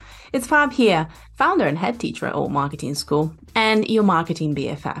It's Fab here, founder and head teacher at Alt Marketing School and your marketing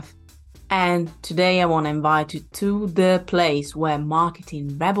BFF. And today I want to invite you to the place where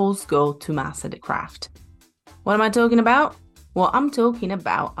marketing rebels go to master the craft. What am I talking about? Well, I'm talking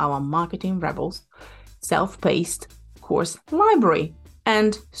about our marketing rebels, self-paced course library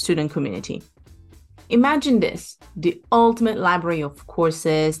and student community. Imagine this, the ultimate library of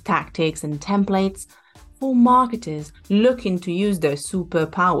courses, tactics, and templates for marketers looking to use their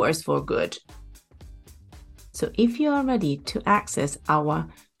superpowers for good. So if you are ready to access our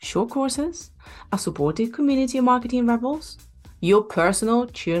short courses, a supportive community of marketing rebels, your personal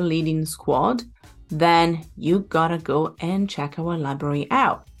cheerleading squad, then you gotta go and check our library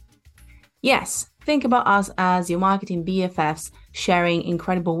out. Yes, think about us as your marketing BFFs sharing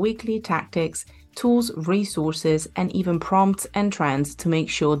incredible weekly tactics, tools, resources, and even prompts and trends to make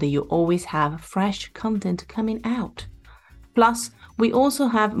sure that you always have fresh content coming out. Plus, we also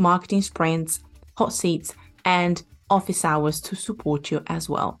have marketing sprints, hot seats, and office hours to support you as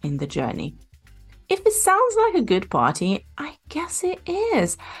well in the journey. If it sounds like a good party, I guess it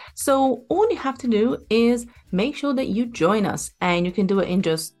is. So all you have to do is make sure that you join us, and you can do it in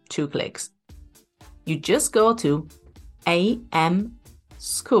just 2 clicks. You just go to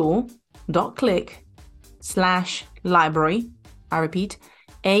amschool.click/library. I repeat,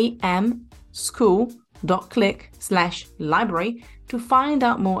 amschool.click/library to find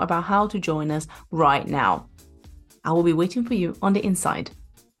out more about how to join us right now. I will be waiting for you on the inside.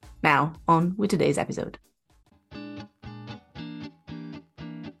 Now, on with today's episode.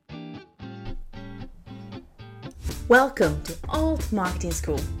 Welcome to Alt Marketing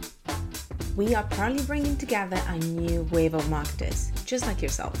School. We are proudly bringing together a new wave of marketers, just like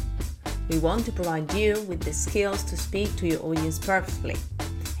yourself. We want to provide you with the skills to speak to your audience perfectly,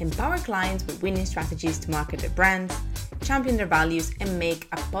 empower clients with winning strategies to market their brands, champion their values, and make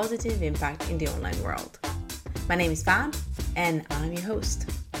a positive impact in the online world. My name is Fab, and I'm your host.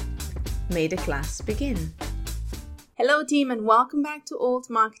 May the class begin. Hello team, and welcome back to Alt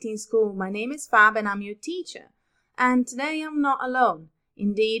Marketing School. My name is Fab, and I'm your teacher. And today I'm not alone.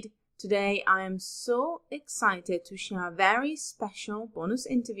 Indeed, today I am so excited to share a very special bonus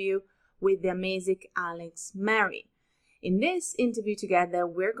interview with the amazing Alex Mary. In this interview together,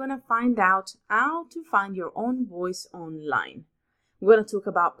 we're going to find out how to find your own voice online. We're going to talk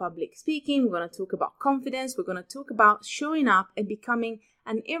about public speaking, we're going to talk about confidence, we're going to talk about showing up and becoming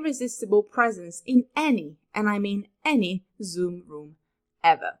an irresistible presence in any, and I mean any, Zoom room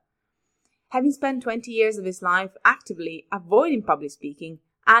ever. Having spent 20 years of his life actively avoiding public speaking,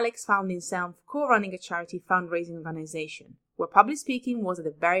 Alex found himself co-running a charity fundraising organization, where public speaking was at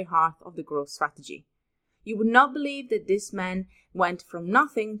the very heart of the growth strategy. You would not believe that this man went from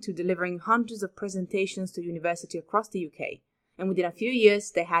nothing to delivering hundreds of presentations to university across the UK. And within a few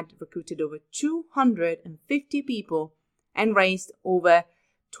years, they had recruited over 250 people and raised over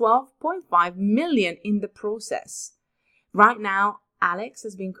 12.5 million in the process. Right now, Alex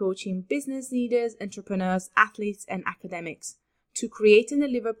has been coaching business leaders, entrepreneurs, athletes, and academics to create and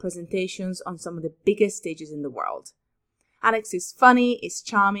deliver presentations on some of the biggest stages in the world. Alex is funny, is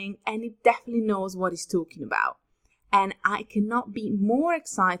charming, and he definitely knows what he's talking about. And I cannot be more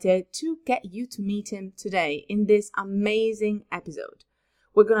excited to get you to meet him today in this amazing episode.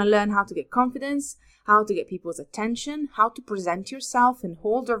 We're going to learn how to get confidence, how to get people's attention, how to present yourself and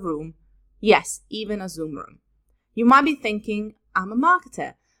hold a room. Yes, even a Zoom room. You might be thinking, I'm a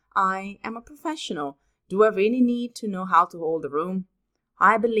marketer. I am a professional. Do I really need to know how to hold a room?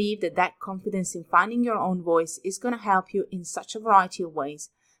 I believe that confidence in finding your own voice is going to help you in such a variety of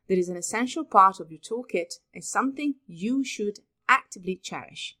ways. That is an essential part of your toolkit and something you should actively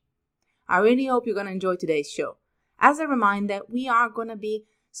cherish. I really hope you're going to enjoy today's show. As a reminder, we are going to be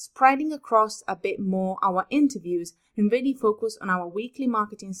spreading across a bit more our interviews and really focus on our weekly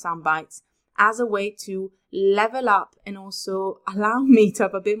marketing soundbites as a way to level up and also allow me to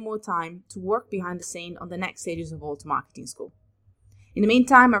have a bit more time to work behind the scene on the next stages of Alt Marketing School. In the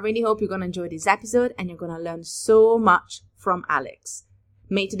meantime, I really hope you're going to enjoy this episode and you're going to learn so much from Alex.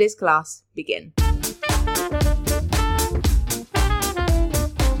 May today's class begin.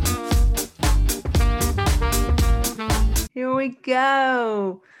 Here we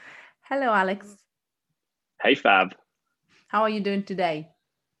go. Hello, Alex. Hey, Fab. How are you doing today?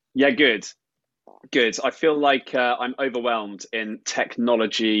 Yeah, good. Good. I feel like I'm overwhelmed in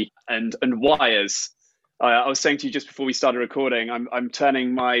technology and wires. I was saying to you just before we started recording, I'm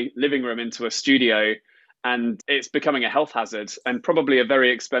turning my living room into a studio, and it's becoming a health hazard and probably a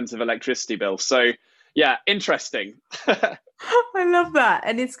very expensive electricity bill. So Yeah, interesting. I love that.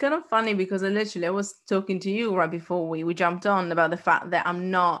 And it's kind of funny because I was talking to you right before we jumped on about the fact that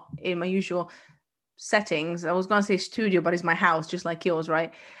I'm not in my usual settings. I was going to say studio, but it's my house, just like yours,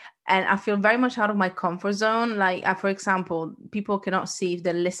 right? And I feel very much out of my comfort zone. Like, for example, people cannot see if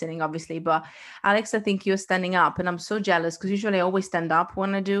they're listening, obviously, but Alex, I think you're standing up, and I'm so jealous because usually I always stand up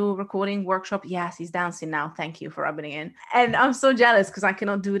when I do recording workshop. Yes, he's dancing now. Thank you for rubbing it in. And I'm so jealous because I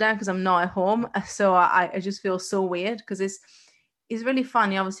cannot do that because I'm not at home. So I just feel so weird because it's really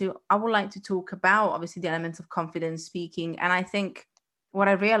funny. Obviously, I would like to talk about obviously the elements of confidence speaking, and I think what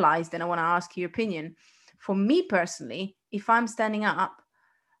I realized, and I want to ask your opinion. For me personally, if I'm standing up,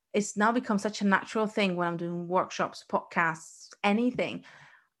 it's now become such a natural thing when I'm doing workshops, podcasts, anything.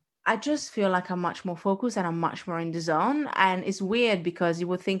 I just feel like I'm much more focused and I'm much more in the zone. And it's weird because you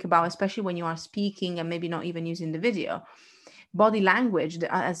would think about, especially when you are speaking and maybe not even using the video, body language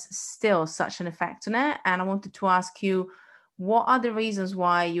that has still such an effect on it. And I wanted to ask you, what are the reasons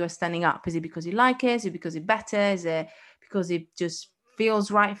why you are standing up? Is it because you like it? Is it because it's better? Is it because it just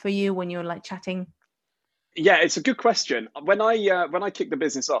feels right for you when you're like chatting? Yeah, it's a good question. When I kicked the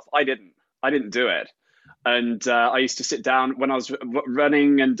business off, I didn't do it, and I used to sit down when I was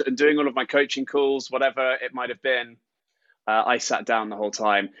running and doing all of my coaching calls, whatever it might have been. I sat down the whole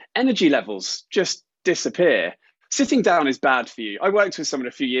time. Energy levels just disappear. Sitting down is bad for you. I worked with someone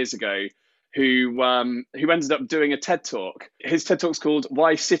a few years ago who ended up doing a TED talk. His TED talk's called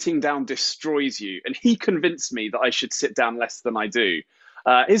 "Why Sitting Down Destroys You," and he convinced me that I should sit down less than I do.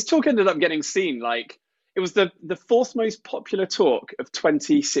 His talk ended up getting seen like it was the fourth most popular talk of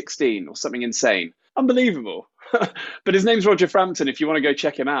 2016 or something insane. Unbelievable. But his name's Roger Frampton, if you want to go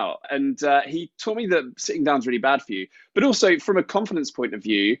check him out. And he taught me that sitting down is really bad for you. But also from a confidence point of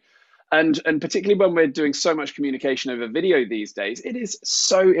view, and particularly when we're doing so much communication over video these days, it is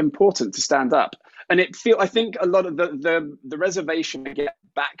so important to stand up. And I think a lot of the reservation I get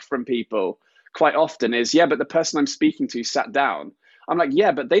back from people quite often is, yeah, but the person I'm speaking to sat down. I'm like,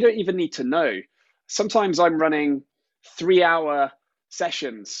 yeah, but they don't even need to know. Sometimes I'm running 3 hour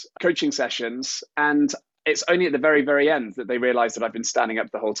sessions, coaching sessions, and it's only at the very, very end that they realize that I've been standing up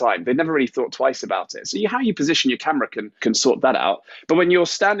the whole time. They never really thought twice about it. So how you position your camera can sort that out. But when you're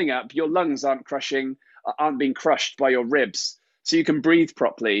standing up, your lungs aren't being crushed by your ribs. So you can breathe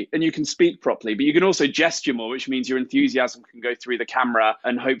properly and you can speak properly, but you can also gesture more, which means your enthusiasm can go through the camera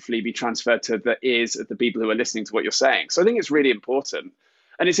and hopefully be transferred to the ears of the people who are listening to what you're saying. So I think it's really important.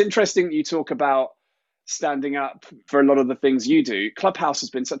 And it's interesting that you talk about standing up for a lot of the things you do. Clubhouse has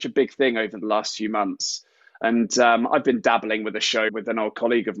been such a big thing over the last few months. And I've been dabbling with a show with an old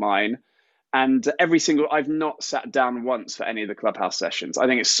colleague of mine. And I've not sat down once for any of the Clubhouse sessions. I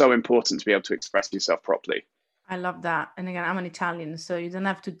think it's so important to be able to express yourself properly. I love that. And again, I'm an Italian, so you don't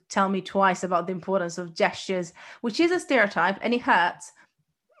have to tell me twice about the importance of gestures, which is a stereotype and it hurts,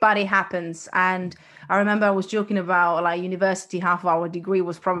 but it happens. And I remember I was joking about like university, half of our degree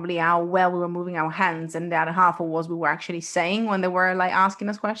was probably how well we were moving our hands, and the other half was we were actually saying when they were like asking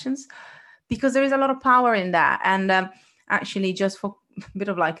us questions, because there is a lot of power in that. And actually, just for a bit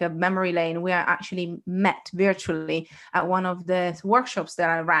of like a memory lane, we are actually met virtually at one of the workshops that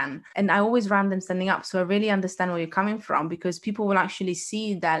I ran, and I always ran them standing up. So I really understand where you're coming from, because people will actually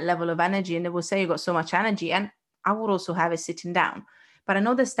see that level of energy and they will say you got so much energy. And I would also have it sitting down. But I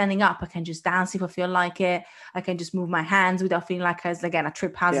know that standing up, I can just dance if I feel like it. I can just move my hands without feeling like again, a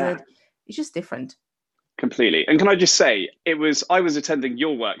trip hazard. Yeah. It's just different. Completely. And can I just say, I was attending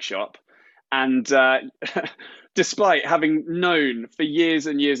your workshop, and despite having known for years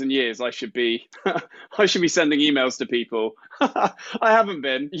and years and years I should be sending emails to people, I haven't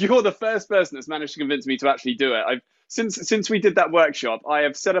been. You're the first person that's managed to convince me to actually do it. Since we did that workshop, I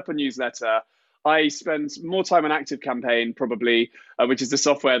have set up a newsletter. I spend more time on ActiveCampaign probably, which is the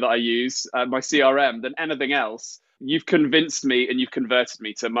software that I use, my CRM, than anything else. You've convinced me and you've converted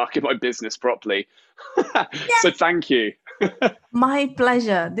me to market my business properly. Yes. So thank you. My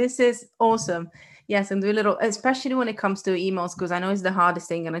pleasure. This is awesome. Yes, and do a little, especially when it comes to emails, because I know it's the hardest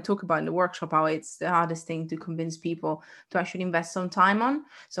thing, and I talk about in the workshop how it's the hardest thing to convince people to actually invest some time on.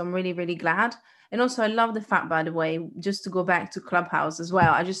 So I'm really, really glad. And also I love the fact, by the way, just to go back to Clubhouse as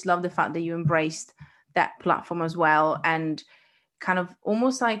well, I just love the fact that you embraced that platform as well. And kind of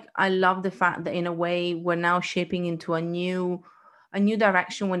almost like, I love the fact that in a way we're now shaping into a new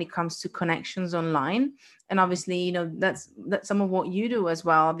direction when it comes to connections online. And obviously, you know, that's some of what you do as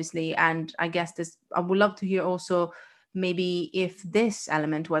well, obviously. And I guess I would love to hear also maybe if this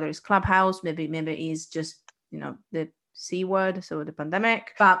element, whether it's Clubhouse, maybe is just, you know, the C word, so the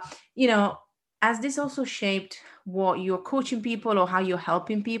pandemic, but, you know, Has this also shaped what you're coaching people or how you're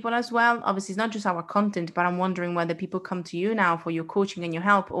helping people as well? Obviously, it's not just our content, but I'm wondering whether people come to you now for your coaching and your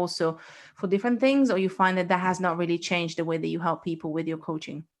help also for different things, or you find that that has not really changed the way that you help people with your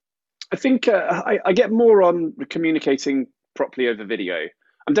coaching. I think I get more on communicating properly over video.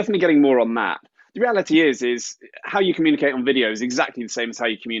 I'm definitely getting more on that. The reality is how you communicate on video is exactly the same as how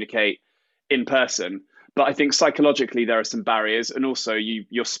you communicate in person. But I think psychologically there are some barriers, and also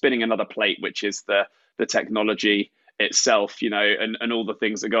you're spinning another plate, which is the technology itself, and all the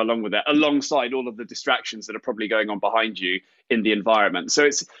things that go along with it, alongside all of the distractions that are probably going on behind you in the environment. So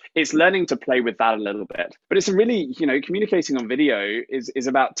it's learning to play with that a little bit. But it's a really, communicating on video is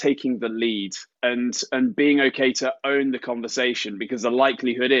about taking the lead and being okay to own the conversation, because the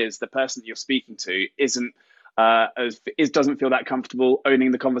likelihood is the person that you're speaking to isn't doesn't feel that comfortable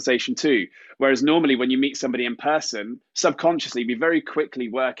owning the conversation too. Whereas normally when you meet somebody in person, subconsciously we very quickly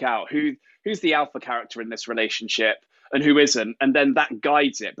work out who's the alpha character in this relationship and who isn't, and then that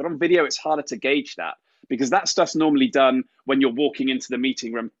guides it. But on video, it's harder to gauge that, because that stuff's normally done when you're walking into the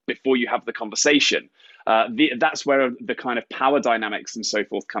meeting room before you have the conversation. That's where the kind of power dynamics and so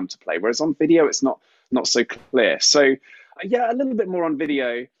forth come to play. Whereas on video, it's not so clear. So yeah, a little bit more on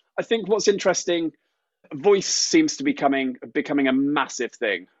video. I think what's interesting, voice seems to be becoming a massive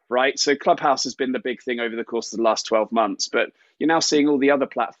thing, right? So Clubhouse has been the big thing over the course of the last 12 months, but you're now seeing all the other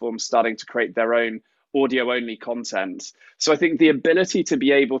platforms starting to create their own audio only content. So I think the ability to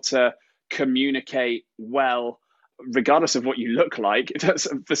be able to communicate well, regardless of what you look like,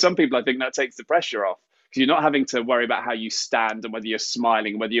 for some people, I think that takes the pressure off, because you're not having to worry about how you stand and whether you're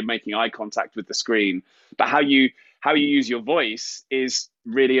smiling, whether you're making eye contact with the screen, but how you use your voice is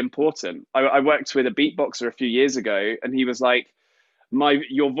really important. I worked with a beatboxer a few years ago, and he was like,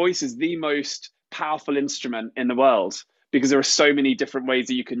 your voice is the most powerful instrument in the world, because there are so many different ways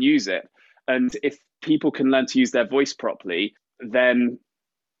that you can use it. And if people can learn to use their voice properly, then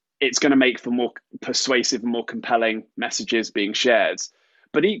it's going to make for more persuasive and more compelling messages being shared.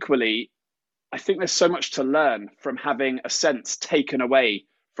 But equally, I think there's so much to learn from having a sense taken away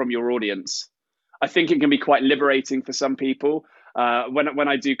from your audience. I think it can be quite liberating for some people. When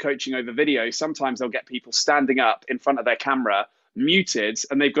I do coaching over video, sometimes I'll get people standing up in front of their camera, muted,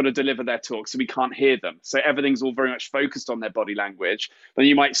 and they've got to deliver their talk, so we can't hear them. So everything's all very much focused on their body language. Then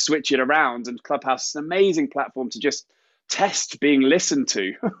you might switch it around, and Clubhouse is an amazing platform to just test being listened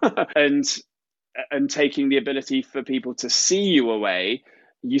to and taking the ability for people to see you away.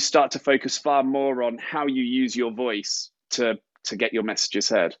 You start to focus far more on how you use your voice to get your messages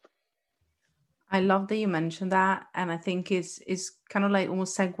heard. I love that you mentioned that. And I think it's kind of like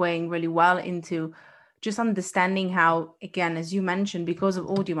almost segueing really well into just understanding how, again, as you mentioned, because of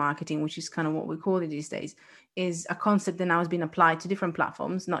audio marketing, which is kind of what we call it these days, is a concept that now has been applied to different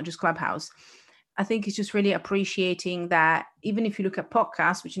platforms, not just Clubhouse. I think it's just really appreciating that even if you look at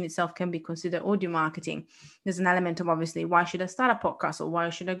podcasts, which in itself can be considered audio marketing, there's an element of obviously, why should I start a podcast, or why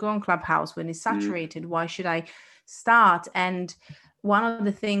should I go on Clubhouse when it's saturated? Why should I start? And one of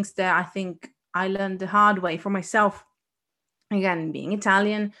the things that I think I learned the hard way for myself, again, being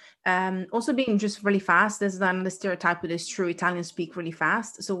Italian, also being just really fast. There's another stereotype that is true. Italians speak really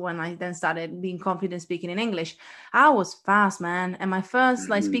fast. So when I then started being confident speaking in English, I was fast, man. And my first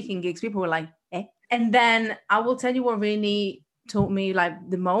speaking gigs, people were like, eh. And then I will tell you what really taught me like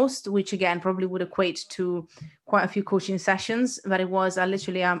the most, which again, probably would equate to quite a few coaching sessions, but it was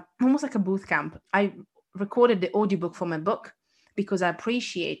literally almost like a boot camp. I recorded the audiobook for my book because I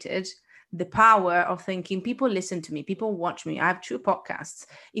appreciated the power of thinking, people listen to me, people watch me. I have 2 podcasts.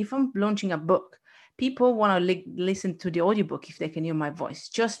 If I'm launching a book, people want to listen to the audiobook if they can hear my voice,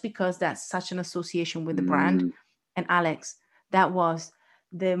 just because that's such an association with the brand. And Alex, that was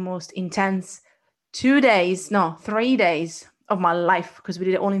the most intense 3 days of my life, because we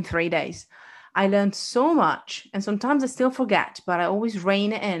did it all in 3 days. I learned so much, and sometimes I still forget, but I always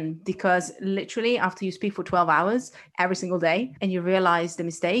rein it in, because literally after you speak for 12 hours every single day and you realize the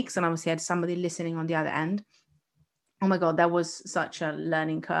mistakes, and obviously had somebody listening on the other end. Oh my God, that was such a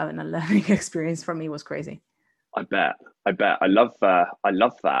learning curve and a learning experience for me. It was crazy. I bet. I love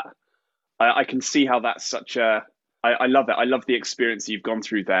that. I can see how that's such a, I love it. I love the experience you've gone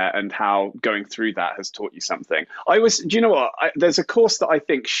through there, and how going through that has taught you something. Do you know what? There's a course that I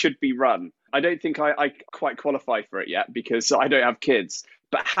think should be run. I don't think I quite qualify for it yet, because I don't have kids,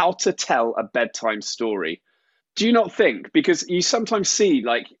 but how to tell a bedtime story. Do you not think? Because you sometimes see,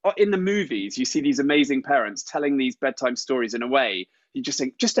 like in the movies, you see these amazing parents telling these bedtime stories in a way, you just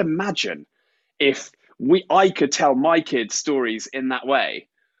think, just imagine if I could tell my kids stories in that way.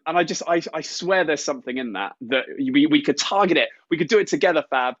 And I swear there's something in that we could target it. We could do it together,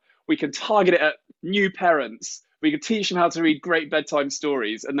 Fab. We can target it at new parents. We could teach them how to read great bedtime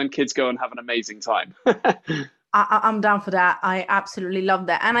stories, and then kids go and have an amazing time. I'm down for that. I absolutely love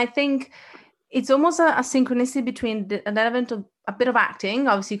that. And I think it's almost a synchronicity between an element of a bit of acting,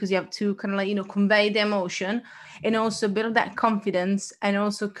 obviously, because you have to kind of like, convey the emotion, and also a bit of that confidence, and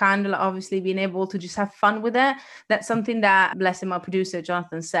also kind of like obviously being able to just have fun with it. That's something that, bless him, my producer,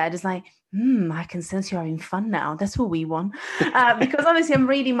 Jonathan, said, is like, I can sense you're having fun now. That's what we want. Because obviously I'm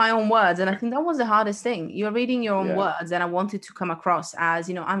reading my own words. And I think that was the hardest thing. You're reading your own Yeah. words. And I wanted to come across as,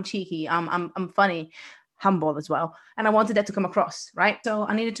 I'm cheeky, I'm funny, humble as well, and I wanted that to come across, right? So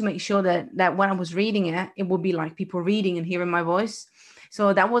I needed to make sure that when I was reading it, it would be like people reading and hearing my voice.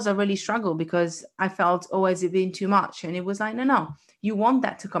 So that was a really struggle, because I felt, oh, has it been too much? And it was like, no, you want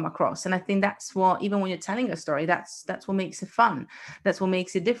that to come across. And I think that's what, even when you're telling a story, that's what makes it fun. That's what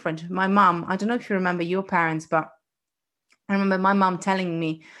makes it different. My mom, I don't know if you remember your parents, but I remember my mom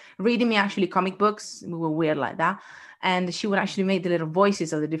reading me actually comic books. We were weird like that. And she would actually make the little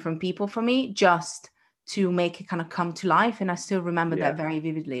voices of the different people for me, just to make it kind of come to life. And I still remember that very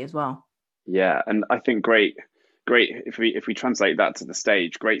vividly as well. Yeah. And I think great, if we translate that to the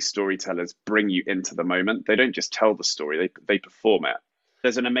stage, great storytellers bring you into the moment. They don't just tell the story, they perform it.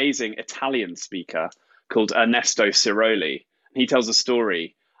 There's an amazing Italian speaker called Ernesto Ciroli. He tells a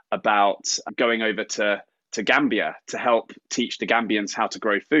story about going over to Gambia to help teach the Gambians how to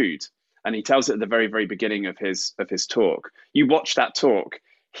grow food. And he tells it at the very, very beginning of his talk. You watch that talk,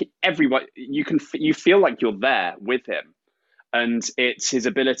 everyone, you feel like you're there with him, and it's his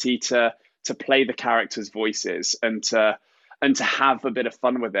ability to play the characters' voices and to have a bit of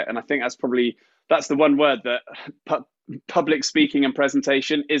fun with it. And I think that's the one word that public speaking and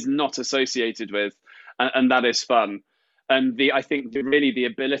presentation is not associated with, and that is fun. And I think the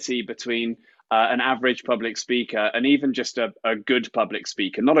ability between an average public speaker and even just a good public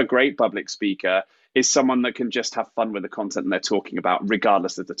speaker, not a great public speaker, is someone that can just have fun with the content they're talking about,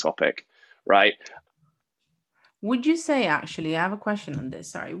 regardless of the topic, right? Would you say, actually, I have a question on this,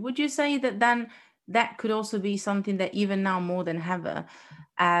 sorry. Would you say that then that could also be something that even now more than ever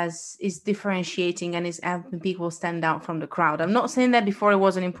as is differentiating and is helping people stand out from the crowd? I'm not saying that before it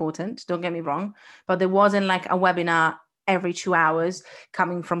wasn't important, don't get me wrong, but there wasn't like a webinar every 2 hours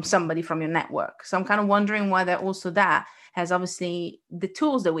coming from somebody from your network. So I'm kind of wondering whether also that has, obviously, the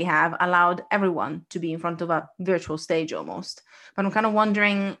tools that we have allowed everyone to be in front of a virtual stage almost. But I'm kind of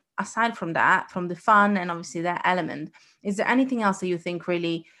wondering, aside from that, from the fun and obviously that element, is there anything else that you think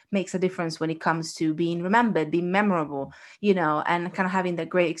really makes a difference when it comes to being remembered, being memorable, and kind of having that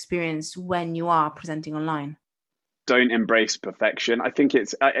great experience when you are presenting online? Don't embrace perfection. I think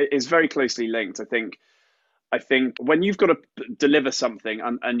it's very closely linked. I think when you've got to deliver something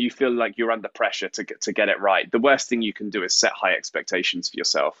and you feel like you're under pressure to get it right, the worst thing you can do is set high expectations for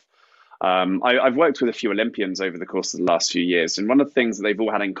yourself. I've worked with a few Olympians over the course of the last few years, and one of the things that they've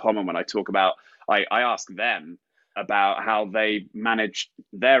all had in common when I talk about, I ask them about how they manage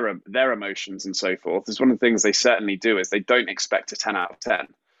their emotions and so forth. Is one of the things they certainly do is they don't expect a 10 out of 10.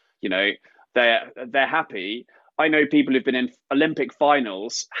 They're happy. I know people who've been in Olympic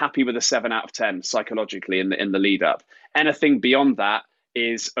finals happy with a 7 out of 10 psychologically in the lead up. Anything beyond that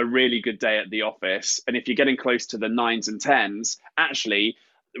is a really good day at the office. And if you're getting close to the 9s and 10s, actually,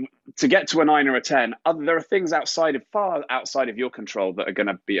 to get to a 9 or a 10, there are things far outside of your control that are going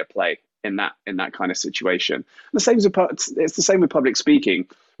to be at play in that kind of situation. It's the same with public speaking.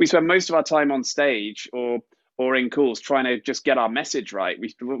 We spend most of our time on stage or in calls trying to just get our message right.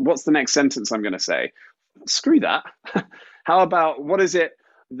 What's the next sentence I'm going to say? Screw that. How about, what is it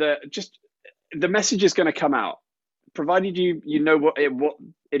that just the message is going to come out, provided you know what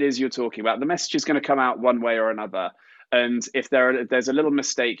it is you're talking about. The message is going to come out one way or another. And if there's a little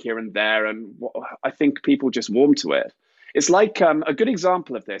mistake here and there, and I think people just warm to it. It's like a good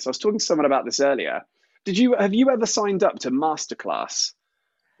example of this. I was talking to someone about this earlier. Have you ever signed up to Masterclass?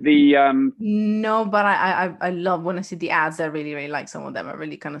 No, but I love when I see the ads. I really, really like some of them. I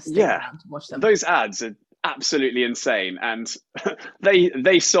really kind of stay around to watch them. Those ads are absolutely insane, and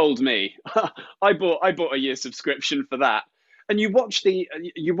they sold me. I bought a year subscription for that. And you watch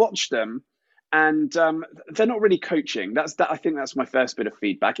them, and they're not really coaching. I think that's my first bit of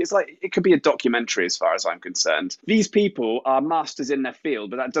feedback. It's like, it could be a documentary as far as I'm concerned. These people are masters in their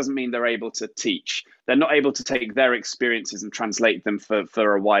field, but that doesn't mean they're able to teach. They're not able to take their experiences and translate them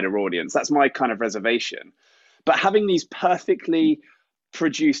for a wider audience. That's my kind of reservation. But having these perfectly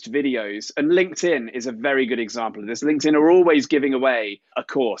produced videos, and LinkedIn is a very good example of this. LinkedIn are always giving away a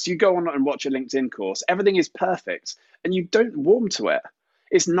course. You go on and watch a LinkedIn course, everything is perfect, and you don't warm to it.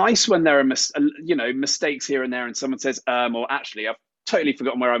 It's nice when there are mistakes here and there, and someone says, or actually, I've totally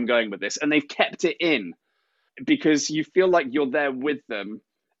forgotten where I'm going with this. And they've kept it in because you feel like you're there with them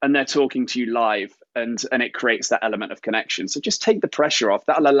and they're talking to you live, and it creates that element of connection. So just take the pressure off.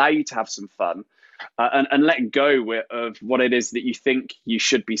 That'll allow you to have some fun, and let go of what it is that you think you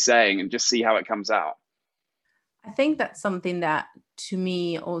should be saying, and just see how it comes out. I think that's something that to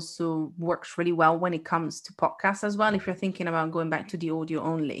me also works really well when it comes to podcasts as well. If you're thinking about going back to the audio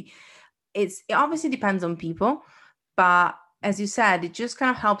only, it obviously depends on people, but as you said, it just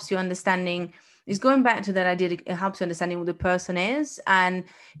kind of helps you understanding. It's going back to that idea. It helps you understanding who the person is, and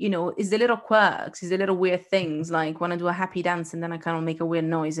is the little quirks, is the little weird things, like when I do a happy dance and then I kind of make a weird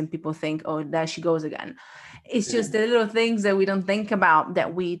noise and people think, oh, there she goes again. It's just the little things that we don't think about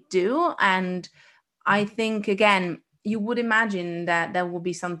that we do. And I think, again, you would imagine that that would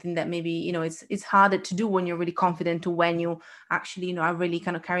be something that maybe, it's harder to do when you're really confident, or when you actually, are really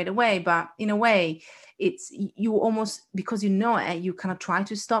kind of carried away. But in a way, it's you almost, because it, you kind of try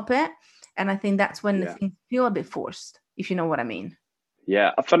to stop it. And I think that's when the things feel a bit forced, if you know what I mean.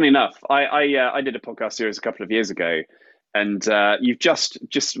 Yeah. Funnily enough, I did a podcast series a couple of years ago, and you've just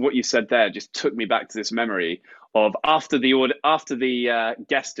what you said there just took me back to this memory of after the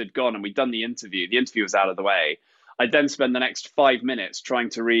guest had gone and we'd done the interview was out of the way. I'd then spend the next 5 minutes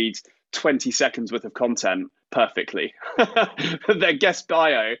trying to read 20 seconds worth of content perfectly. Their guest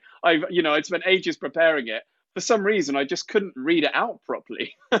bio, I'd spent ages preparing it. For some reason, I just couldn't read it out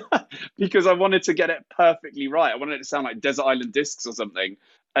properly because I wanted to get it perfectly right. I wanted it to sound like Desert Island Discs or something.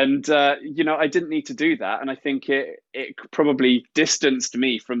 And, I didn't need to do that. And I think it probably distanced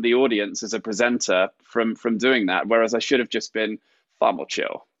me from the audience as a presenter from doing that, whereas I should have just been far more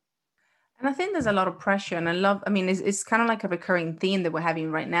chill. And I think there's a lot of pressure. And it's kind of like a recurring theme that we're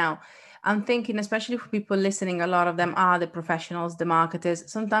having right now. I'm thinking, especially for people listening, a lot of them are the professionals, the marketers,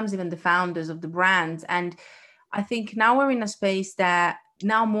 sometimes even the founders of the brands. And I think now we're in a space that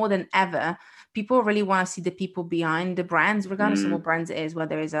now more than ever, people really want to see the people behind the brands, regardless of what brands it is,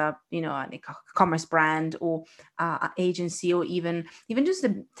 whether it's a commerce brand or agency, or even just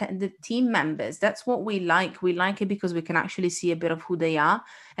the team members. That's what we like. We like it because we can actually see a bit of who they are.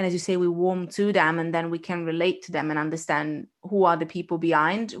 And as you say, we warm to them, and then we can relate to them and understand who are the people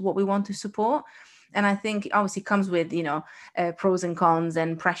behind what we want to support. And I think obviously it comes with, pros and cons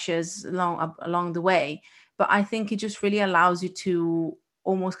and pressures along the way. But I think it just really allows you to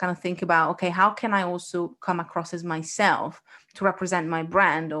almost kind of think about, okay, how can I also come across as myself to represent my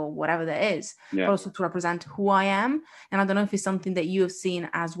brand or whatever that is, but also to represent who I am. And I don't know if it's something that you have seen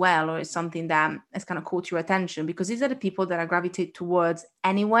as well, or it's something that has kind of caught your attention, because these are the people that I gravitate towards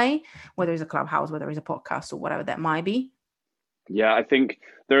anyway, whether it's a Clubhouse, whether it's a podcast, or whatever that might be. Yeah, I think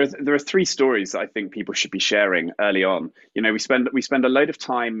there are 3 stories that I think people should be sharing early on. We spend a load of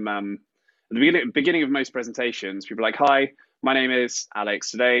time at the beginning of most presentations. People are like, "Hi, my name is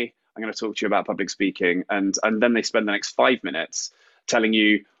Alex. Today, I'm going to talk to you about public speaking." And then they spend the next 5 minutes telling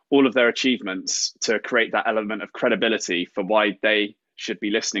you all of their achievements to create that element of credibility for why they should be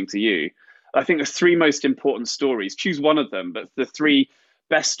listening to you. I think the 3 most important stories, choose one of them, but the 3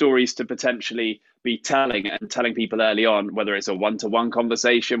 best stories to potentially be telling people early on, whether it's a one-to-one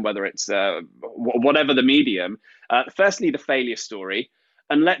conversation, whether it's whatever the medium. Firstly, the failure story.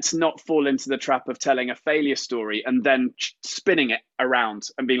 And let's not fall into the trap of telling a failure story and then spinning it around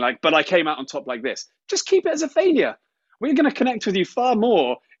and being like, but I came out on top like this. Just keep it as a failure. We're going to connect with you far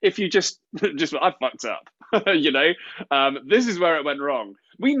more if you just I fucked up. This is where it went wrong.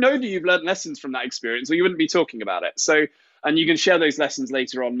 We know that you've learned lessons from that experience, or you wouldn't be talking about it. So, and you can share those lessons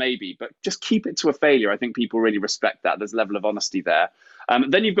later on, maybe, but just keep it to a failure. I think people really respect that. There's a level of honesty there.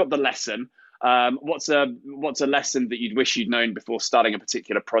 Then you've got the lesson. What's a lesson that you'd wish you'd known before starting a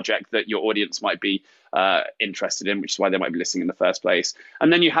particular project that your audience might be interested in, which is why they might be listening in the first place.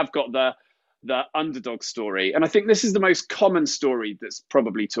 And then you have got the underdog story. And I think this is the most common story that's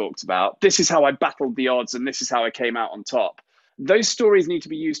probably talked about. This is how I battled the odds, and this is how I came out on top. Those stories need to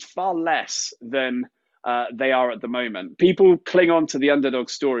be used far less than they are at the moment. People cling on to the underdog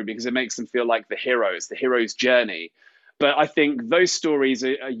story because it makes them feel like the hero's journey. But I think those stories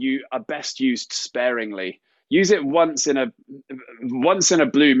are best used sparingly. Use it once in a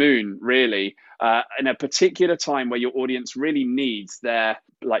blue moon, really, in a particular time where your audience really needs their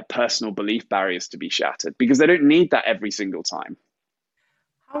personal belief barriers to be shattered, because they don't need that every single time.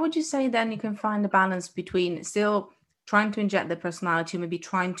 How would you say then you can find the balance between still trying to inject the personality, maybe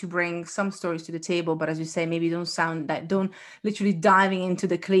trying to bring some stories to the table, but as you say, maybe don't literally diving into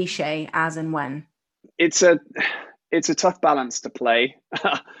the cliche as and when? It's a tough balance to play,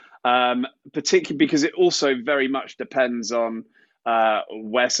 particularly because it also very much depends on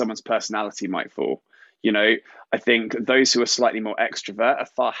where someone's personality might fall. I think those who are slightly more extrovert are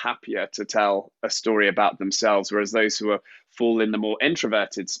far happier to tell a story about themselves, whereas those who fall in the more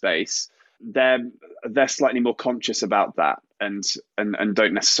introverted space, they're they're slightly more conscious about that and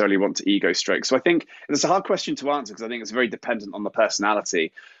don't necessarily want to ego stroke. So I think it's a hard question to answer because I think it's very dependent on the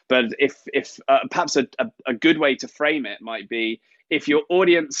personality. But if perhaps a good way to frame it might be, if your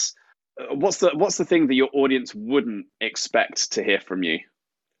audience, what's the thing that your audience wouldn't expect to hear from you?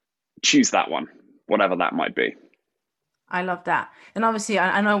 Choose that one, whatever that might be. I love that. And obviously,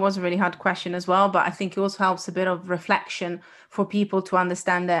 I know it was a really hard question as well, but I think it also helps a bit of reflection for people to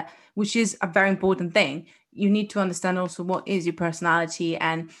understand that, which is a very important thing. You need to understand also what is your personality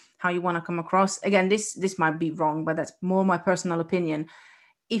and how you want to come across. Again, this might be wrong, but that's more my personal opinion.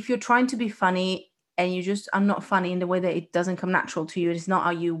 If you're trying to be funny and you just are not funny in the way that it doesn't come natural to you, it's not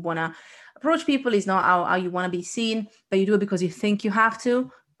how you want to approach people, it's not how you want to be seen, but you do it because you think you have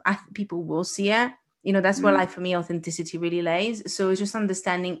to, people will see it. That's where, like, for me, authenticity really lays. So it's just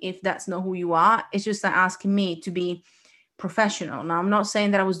understanding if that's not who you are. It's just like asking me to be professional. Now, I'm not saying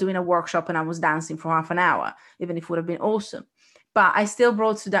that I was doing a workshop and I was dancing for half an hour, even if it would have been awesome. But I still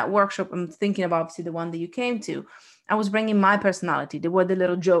brought to that workshop, I'm thinking about obviously the one that you came to, I was bringing my personality. There were the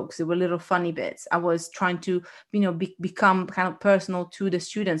little jokes, there were little funny bits. I was trying to, become kind of personal to the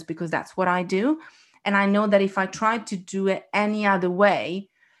students because that's what I do. And I know that if I tried to do it any other way,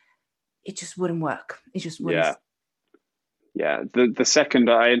 it just wouldn't work. It just wouldn't. Yeah. The second,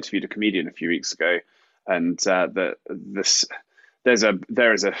 I interviewed a comedian a few weeks ago, and there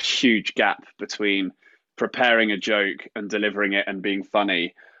is a huge gap between preparing a joke and delivering it and being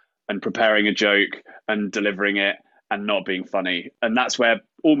funny, and preparing a joke and delivering it and not being funny. And that's where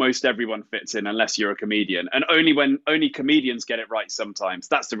almost everyone fits in, unless you're a comedian. And only comedians get it right sometimes.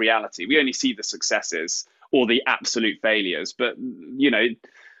 That's the reality. We only see the successes or the absolute failures. But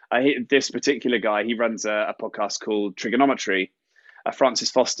this particular guy, he runs a podcast called Trigonometry.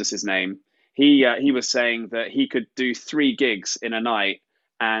 Francis Foster's his name. He was saying that he could do 3 gigs in a night,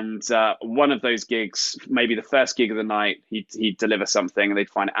 and one of those gigs, maybe the first gig of the night, he'd deliver something and they'd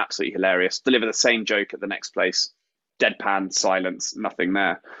find it absolutely hilarious. Deliver the same joke at the next place, deadpan, silence, nothing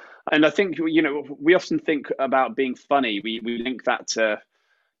there. And I think we often think about being funny. We link that to,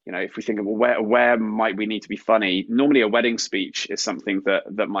 if we think of where might we need to be funny, normally a wedding speech is something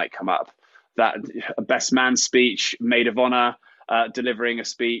that might come up. That a best man speech, maid of honor, delivering a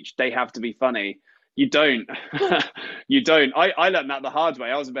speech, they have to be funny. You don't. You don't. I learned that the hard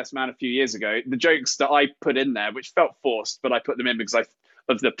way. I was a best man a few years ago. The jokes that I put in there, which felt forced, but I put them in because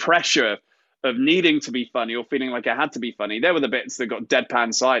of the pressure of needing to be funny or feeling like I had to be funny. There were the bits that got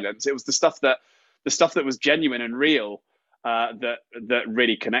deadpan silence. It was the stuff that was genuine and real, that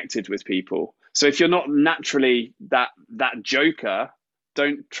really connected with people. So if you're not naturally that joker,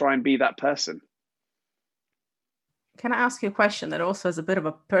 don't try and be that person. Can I ask you a question that also has a bit of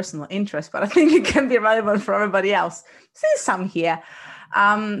a personal interest, but I think it can be relevant for everybody else? Since I'm here,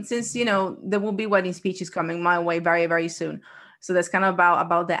 since there will be wedding speeches coming my way very, very soon. So that's kind of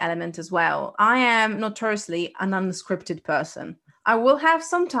about the element as well. I am notoriously an unscripted person. I will have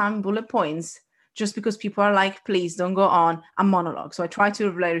sometimes bullet points, just because people are like, please don't go on a monologue. So I try to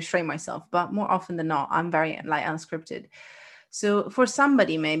restrain myself, but more often than not, I'm very unscripted. So for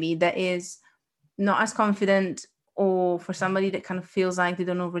somebody maybe that is not as confident, or for somebody that kind of feels like they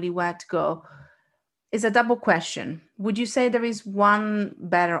don't know really where to go, it's a double question. Would you say there is one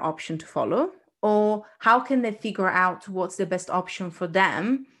better option to follow? Or how can they figure out what's the best option for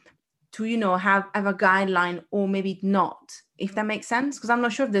them to, have a guideline, or maybe not, if that makes sense? Because I'm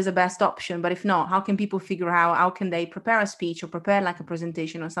not sure if there's a best option, but if not, how can people figure out how can they prepare a speech or prepare like a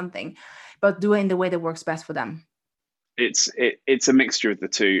presentation or something, but do it in the way that works best for them? It's a mixture of the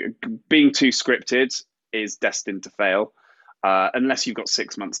two. Being too scripted is destined to fail, unless you've got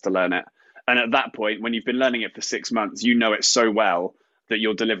 6 months to learn it. And at that point, when you've been learning it for 6 months, you know it so well that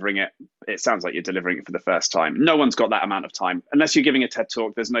you're delivering it. It sounds like you're delivering it for the first time. No one's got that amount of time. Unless you're giving a TED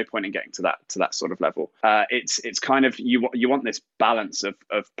talk, there's no point in getting to that sort of level. It's kind of, you want this balance of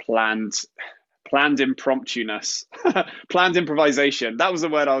planned impromptuness, planned improvisation. That was the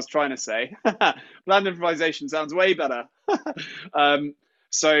word I was trying to say. Planned improvisation sounds way better.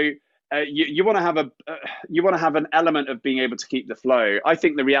 You want to have an element of being able to keep the flow. I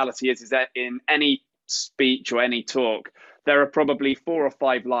think the reality is that in any speech or any talk, there are probably 4 or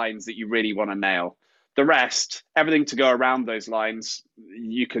 5 lines that you really want to nail. The rest, everything to go around those lines,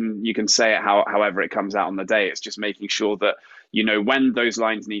 you can say it however it comes out on the day. It's just making sure that when those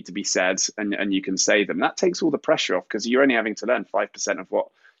lines need to be said and you can say them. That takes all the pressure off, because you're only having to learn 5% of what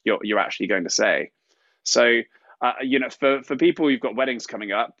you're actually going to say. So for people who've got weddings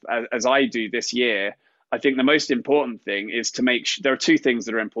coming up, as I do this year, I think the most important thing is to make sure there are two things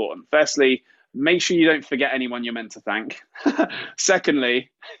that are important. Firstly, make sure you don't forget anyone you're meant to thank.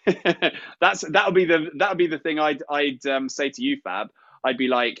 Secondly, that'll be the thing I'd say to you, Fab. I'd be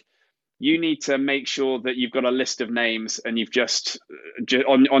like, you need to make sure that you've got a list of names and you've just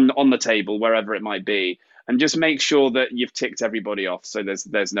on the table, wherever it might be, and just make sure that you've ticked everybody off so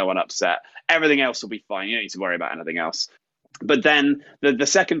there's no one upset. Everything else will be fine. You don't need to worry about anything else. But then the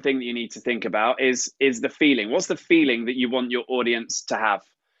second thing that you need to think about is the feeling. What's the feeling that you want your audience to have?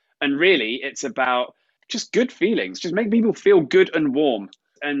 And really, it's about just good feelings. Just make people feel good and warm.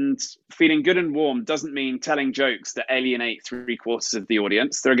 And feeling good and warm doesn't mean telling jokes that alienate 3/4 of the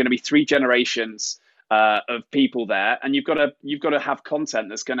audience. There are going to be 3 generations of people there, and you've got to have content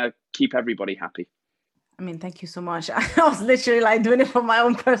that's going to keep everybody happy. I mean, thank you so much. I was literally like doing it for my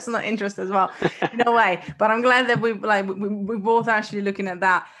own personal interest as well, in a way. But I'm glad that we both are actually looking at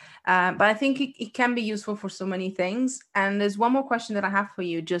that. But I think it can be useful for so many things. And there's one more question that I have for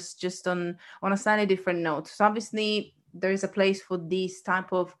you, just on a slightly different note. So obviously, there is a place for these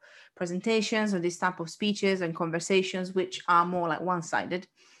type of presentations or these type of speeches and conversations, which are more like one-sided.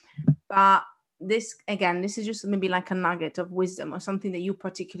 But this is just maybe like a nugget of wisdom or something that you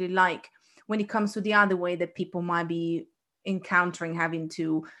particularly like when it comes to the other way that people might be encountering having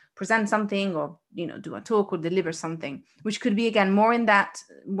to present something or, do a talk or deliver something, which could be, again, more in that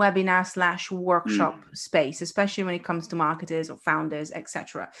webinar/workshop space, especially when it comes to marketers or founders,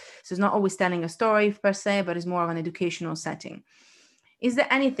 etc. So it's not always telling a story per se, but it's more of an educational setting. Is there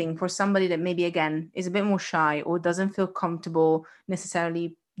anything for somebody that maybe, again, is a bit more shy or doesn't feel comfortable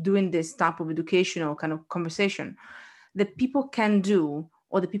necessarily doing this type of educational kind of conversation that people can do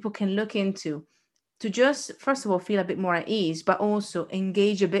or that people can look into to just, first of all, feel a bit more at ease, but also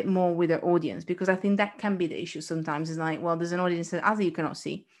engage a bit more with their audience? Because I think that can be the issue sometimes. It's like, well, there's an audience that either you cannot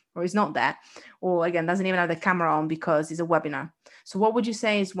see or is not there, or again, doesn't even have the camera on because it's a webinar. So what would you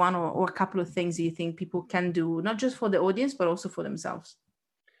say is one or a couple of things that you think people can do, not just for the audience, but also for themselves?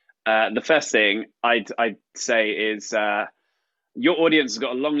 The first thing I'd say is your audience has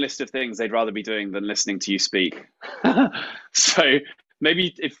got a long list of things they'd rather be doing than listening to you speak. So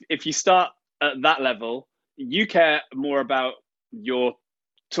maybe if you start at that level, you care more about your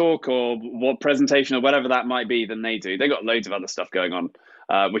talk or what presentation or whatever that might be than they do. They got loads of other stuff going on,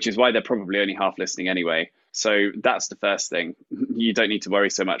 which is why they're probably only half listening anyway. So that's the first thing. You don't need to worry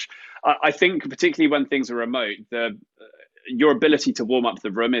so much. I think particularly when things are remote, your ability to warm up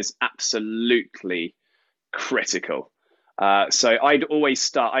the room is absolutely critical. So I always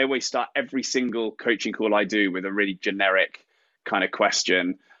start every single coaching call I do with a really generic kind of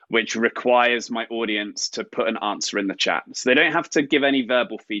question, which requires my audience to put an answer in the chat. So they don't have to give any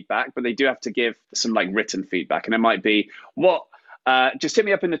verbal feedback, but they do have to give some like written feedback. And it might be, just hit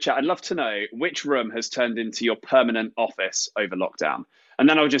me up in the chat. I'd love to know which room has turned into your permanent office over lockdown. And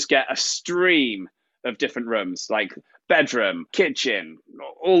then I'll just get a stream of different rooms, like bedroom, kitchen,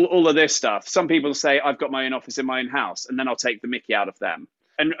 all of this stuff. Some people say, I've got my own office in my own house, and then I'll take the mickey out of them.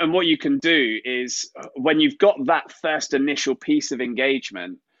 And what you can do is when you've got that first initial piece of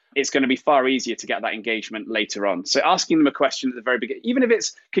engagement, it's going to be far easier to get that engagement later on. So asking them a question at the very beginning, even if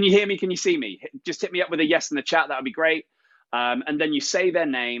it's, can you hear me? Can you see me? Just hit me up with a yes in the chat. That would be great. And then you say their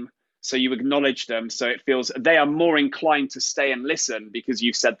name. So you acknowledge them. So it feels they are more inclined to stay and listen because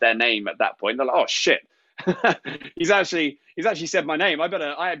you've said their name at that point. They're like, oh shit, he's actually said my name. I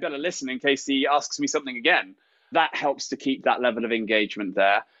better listen in case he asks me something again. That helps to keep that level of engagement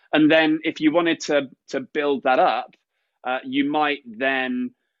there. And then if you wanted to build that up, you might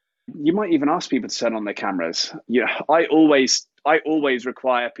even ask people to turn on their cameras. I always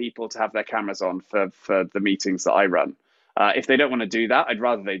require people to have their cameras on for the meetings that I run. If they don't want to do that, I'd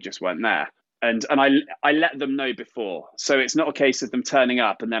rather they just weren't there. And I let them know before. So it's not a case of them turning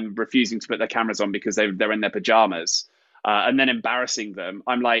up and then refusing to put their cameras on because they're in their pajamas and then embarrassing them.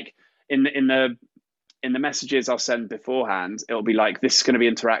 I'm like, in the messages I'll send beforehand, it'll be like, this is going to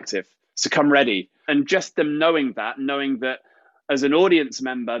be interactive. So come ready. And just them knowing that as an audience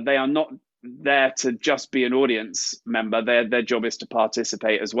member, they are not there to just be an audience member. Their job is to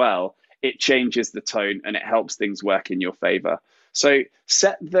participate as well. It changes the tone and it helps things work in your favor. So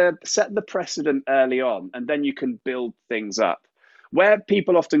set the precedent early on, and then you can build things up. Where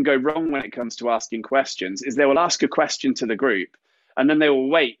people often go wrong when it comes to asking questions is they will ask a question to the group, and then they will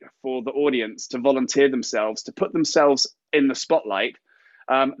wait for the audience to volunteer themselves, to put themselves in the spotlight.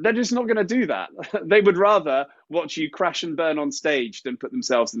 They're just not going to do that. They would rather watch you crash and burn on stage than put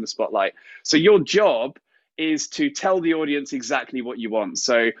themselves in the spotlight. So your job is to tell the audience exactly what you want.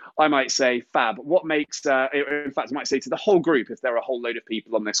 So I might say, Fab, what makes, in fact, I might say to the whole group, if there are a whole load of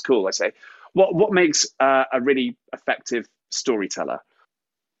people on this call, I say, What makes a really effective storyteller?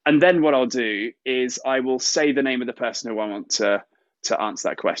 And then what I'll do is I will say the name of the person who I want to answer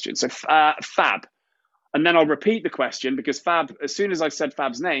that question. So Fab. And then I'll repeat the question because Fab, as soon as I've said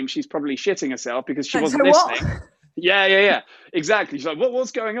Fab's name, she's probably shitting herself because she Like, wasn't so what? listening. Yeah. Exactly. She's like,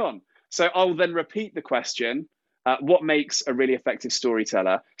 what's going on? So I'll then repeat the question. What makes a really effective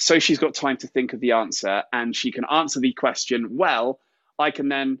storyteller? So she's got time to think of the answer and she can answer the question well. I can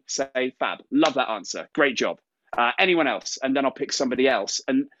then say, Fab, love that answer. Great job. Anyone else? And then I'll pick somebody else.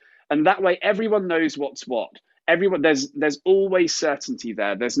 And that way everyone knows what's what. Everyone, there's always certainty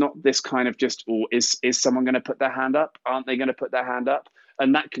there. There's not this kind of just, oh, is someone going to put their hand up? Aren't they going to put their hand up?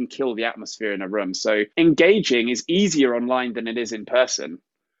 And that can kill the atmosphere in a room. So engaging is easier online than it is in person.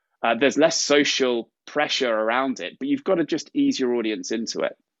 There's less social pressure around it, but you've got to just ease your audience into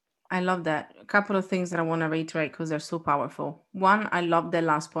it. I love that. A couple of things that I want to reiterate because they're so powerful. One, I love the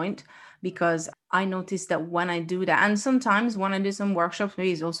last point because I noticed that when I do that, and sometimes when I do some workshops,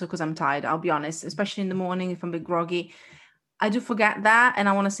 maybe it's also because I'm tired, I'll be honest, especially in the morning if I'm a bit groggy, I do forget that. And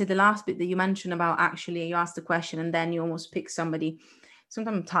I want to say the last bit that you mentioned about actually you ask the question and then you almost pick somebody.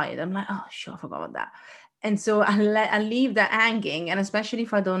 Sometimes I'm tired. I'm like, oh, sure, I forgot about that. And so I leave that hanging. And especially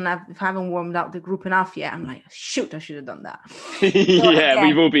if I haven't warmed up the group enough yet, I'm like, shoot, I should have done that. Yeah, again,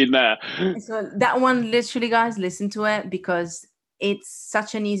 we've all been there. So that one, literally, guys, listen to it because it's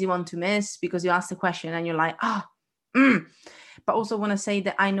such an easy one to miss because you ask the question and you're like, But also want to say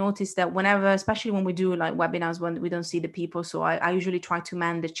that I noticed that whenever, especially when we do like webinars, when we don't see the people, so I usually try to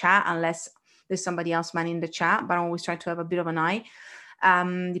man the chat unless there's somebody else manning the chat, but I always try to have a bit of an eye,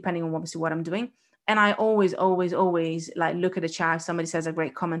 depending on obviously what I'm doing. And I always like look at the chat. If somebody says a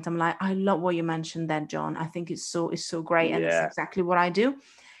great comment, I'm like, I love what you mentioned there, John. I think it's so great. And it's exactly what I do.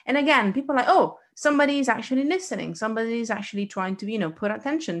 And again, people are like, oh, somebody's actually listening. Somebody's actually trying to, put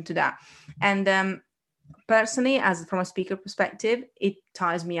attention to that. And personally, as from a speaker perspective, it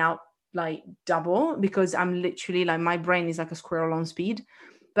tires me out like double because I'm literally like, my brain is like a squirrel on speed.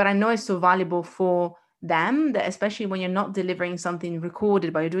 But I know it's so valuable for them that especially when you're not delivering something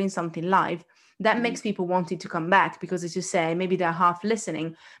recorded, but you're doing something live, that makes people want it to come back because as you say, maybe they're half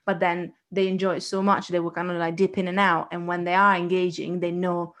listening, but then they enjoy it so much they will kind of like dip in and out. And when they are engaging, they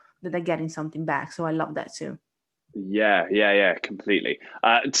know that they're getting something back. So I love that too. Yeah, completely.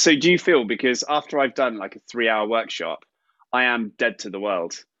 So do you feel, because after I've done like a 3-hour workshop, I am dead to the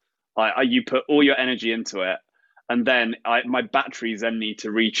world. You put all your energy into it. And then my batteries then need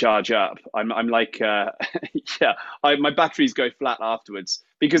to recharge up. I'm like, my batteries go flat afterwards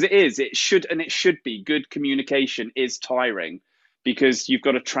because it should be. Good communication is tiring because you've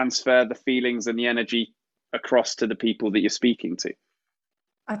got to transfer the feelings and the energy across to the people that you're speaking to.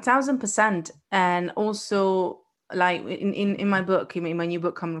 1,000%. And also like in my book, in my new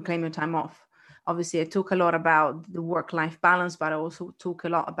book, Come Reclaim Your Time Off, obviously I talk a lot about the work-life balance, but I also talk a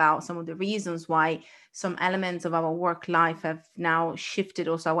lot about some of the reasons why some elements of our work life have now shifted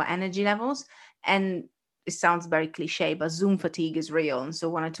also our energy levels. And it sounds very cliche, but Zoom fatigue is real. And so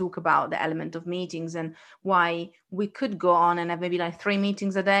when I talk about the element of meetings and why we could go on and have maybe like 3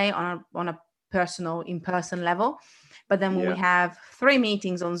 meetings a day on a personal in-person level, but then when we have 3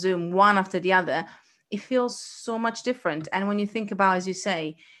 meetings on Zoom, one after the other, it feels so much different. And when you think about, as you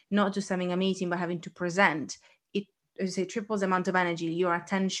say, not just having a meeting, but having to present, it, as you say, triples the amount of energy, your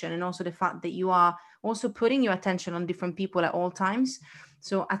attention, and also the fact that you are also putting your attention on different people at all times.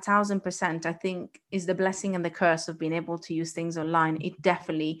 So 1,000%, I think, is the blessing and the curse of being able to use things online. It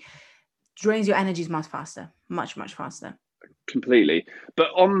definitely drains your energies much faster, much faster. Completely.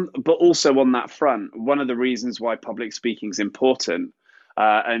 But also on that front, one of the reasons why public speaking is important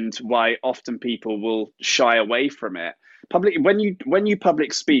and why often people will shy away from it. When you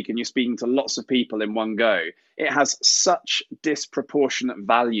public speak and you're speaking to lots of people in one go, it has such disproportionate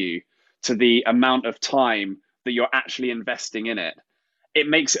value to the amount of time that you're actually investing in it. It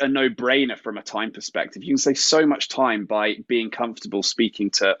makes it a no-brainer from a time perspective. You can save so much time by being comfortable speaking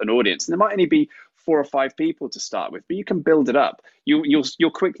to an audience. And there might only be 4 or 5 people to start with, but you can build it up.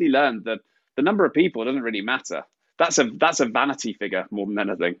 You'll quickly learn that the number of people doesn't really matter. That's a vanity figure more than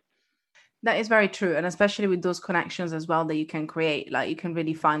anything. That is very true. And especially with those connections as well that you can create, like you can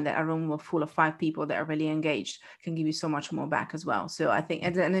really find that a room full of 5 people that are really engaged can give you so much more back as well. So I think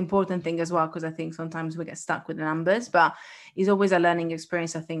it's an important thing as well, because I think sometimes we get stuck with the numbers, but it's always a learning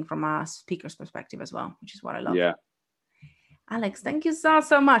experience, I think, from a speaker's perspective as well, which is what I love. Yeah. Alex, thank you so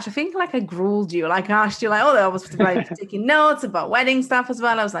much. I think like I grilled you, like I asked you like, I was like taking notes about wedding stuff as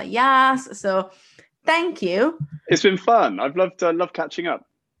well. I was like, yes. So thank you. It's been fun. I've loved catching up.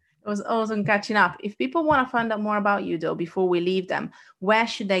 It was awesome catching up. If people want to find out more about you, though, before we leave them, where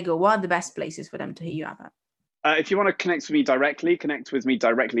should they go? What are the best places for them to hit you up at? If you want to connect with me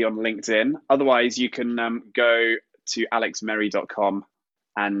directly on LinkedIn. Otherwise, you can go to alexmerry.com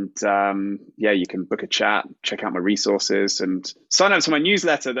and you can book a chat, check out my resources, and sign up to my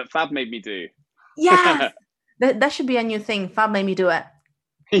newsletter that Fab made me do. Yeah, that should be a new thing. Fab made me do it.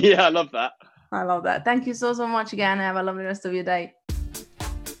 Yeah, I love that. I love that. Thank you so much again. Have a lovely rest of your day.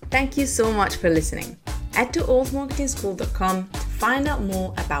 Thank you so much for listening. Head to altmarketingschool.com to find out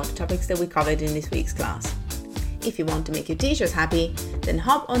more about the topics that we covered in this week's class. If you want to make your teachers happy, then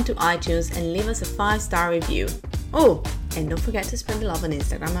hop onto iTunes and leave us a 5-star review. Oh, and don't forget to spread the love on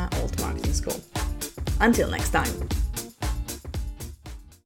Instagram at Alt Marketing School. Until next time.